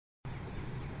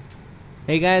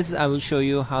Hey guys, I will show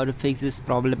you how to fix this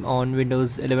problem on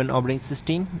Windows 11 operating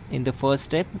system. In the first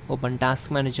step, open Task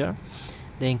Manager,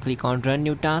 then click on Run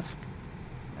New Task,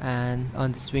 and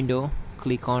on this window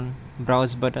click on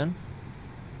Browse button.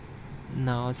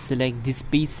 Now select this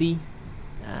PC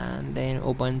and then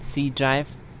open C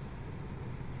drive.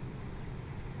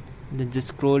 Then just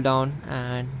scroll down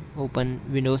and open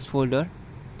Windows folder,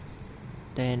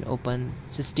 then open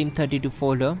System32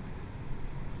 folder.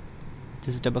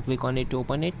 Just double click on it to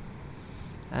open it,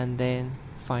 and then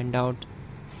find out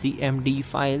CMD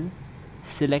file,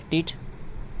 select it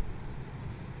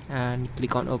and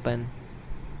click on open.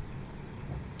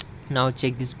 Now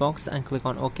check this box and click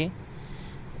on OK.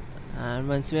 And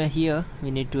once we are here, we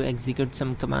need to execute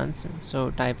some commands, so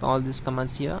type all these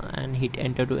commands here and hit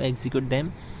enter to execute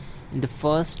them. In the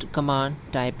first command,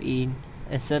 type in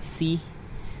sfc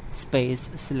space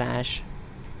slash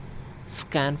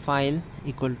scan file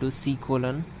equal to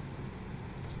c:/windows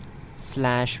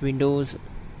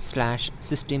 /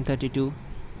 system32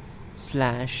 /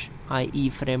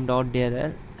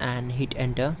 iframe.dll and hit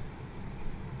enter.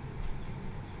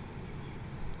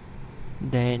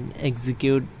 Then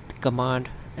execute the command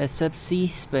sfc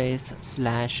space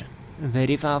slash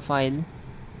verify file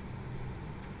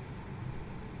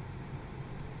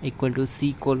equal to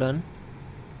c:/windows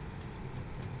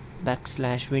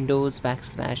 /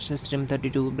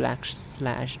 system32 /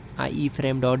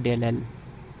 iframe.dll.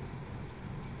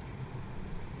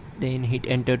 Then hit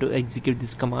enter to execute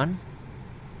this command,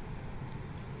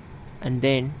 and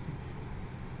then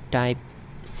type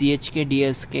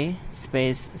chkdsk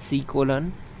space c:/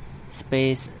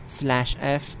 space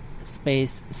 /f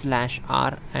space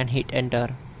 /r and hit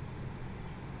enter.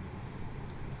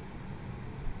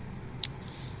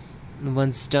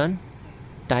 Once done,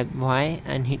 type Y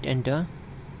and hit enter,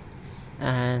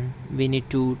 and we need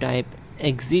to type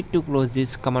exit to close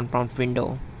this command prompt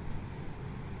window.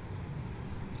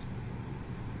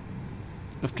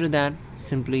 After that,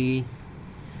 simply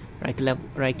right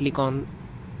click on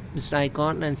this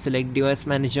icon and select device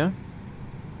manager.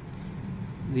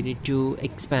 We need to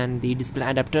expand the display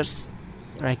adapters.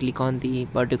 Right click on the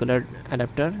particular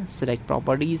adapter, select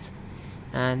properties,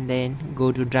 and then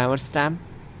go to drivers tab.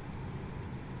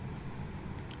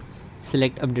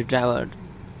 Select update driver.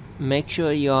 Make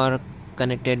sure you are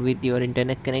connected with your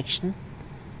internet connection.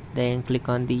 Then click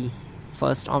on the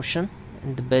first option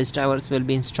and the best drivers will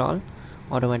be installed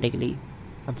automatically.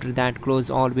 After that,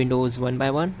 close all windows one by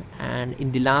one, and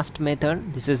in the last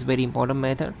method, this is very important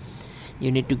method,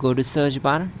 you need to go to search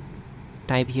bar,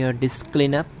 type here disk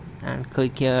cleanup and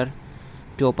click here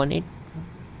to open it.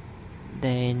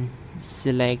 Then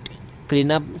select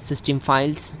cleanup system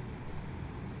files.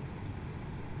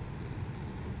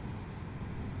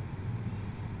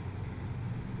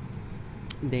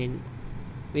 Then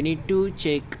we need to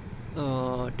check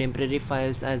temporary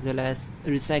files as well as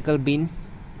recycle bin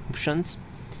options,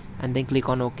 and then click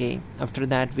on OK. After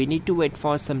that, we need to wait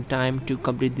for some time to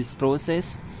complete this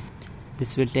process.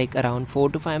 This will take around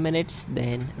 4 to 5 minutes.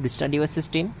 Then restart your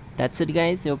system. That's it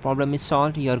guys, your problem is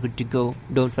solved. You are good to go.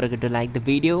 Don't forget to like the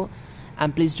video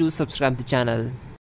and please do subscribe the channel.